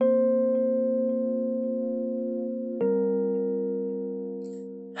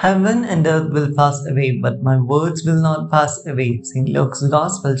Heaven and earth will pass away, but my words will not pass away. St. Luke's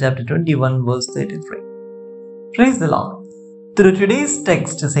Gospel, chapter 21, verse 33. Praise the Lord. Through today's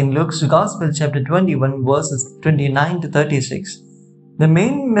text, St. Luke's Gospel, chapter 21, verses 29 to 36, the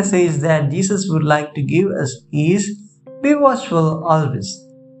main message that Jesus would like to give us is, be watchful always.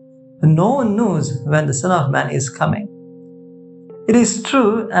 No one knows when the Son of Man is coming. It is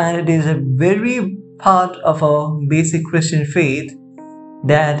true, and it is a very part of our basic Christian faith,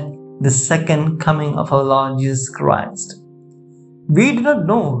 that the second coming of our Lord Jesus Christ. We do not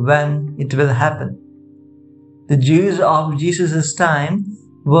know when it will happen. The Jews of Jesus' time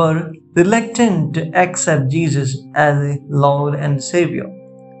were reluctant to accept Jesus as a Lord and Savior,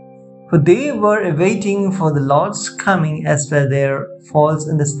 for they were awaiting for the Lord's coming as per their false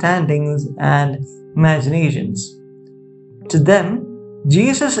understandings and imaginations. To them,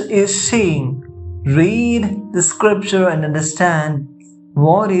 Jesus is saying, read the scripture and understand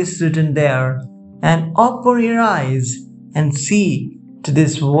what is written there, and open your eyes and see to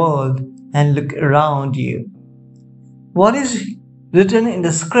this world and look around you. What is written in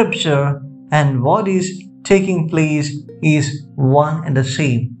the scripture and what is taking place is one and the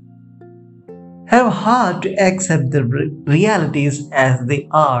same. Have heart to accept the realities as they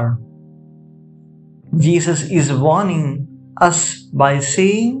are. Jesus is warning us by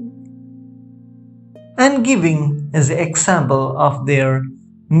saying and giving as an example of their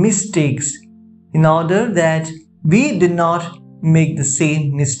mistakes in order that we do not make the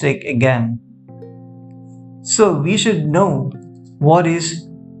same mistake again. So we should know what is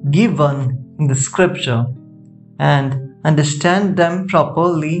given in the scripture and understand them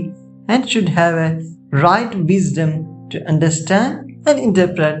properly, and should have a right wisdom to understand and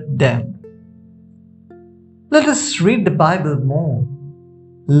interpret them. Let us read the Bible more,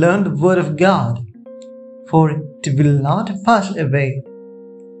 learn the Word of God, for it will not pass away.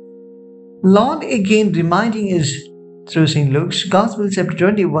 Lord again reminding us through St. Luke's Gospel, chapter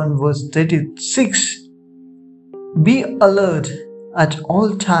 21, verse 36, be alert at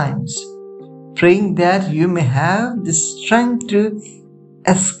all times, praying that you may have the strength to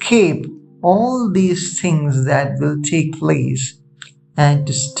escape all these things that will take place and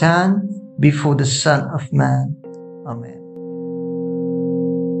to stand before the Son of Man. Amen.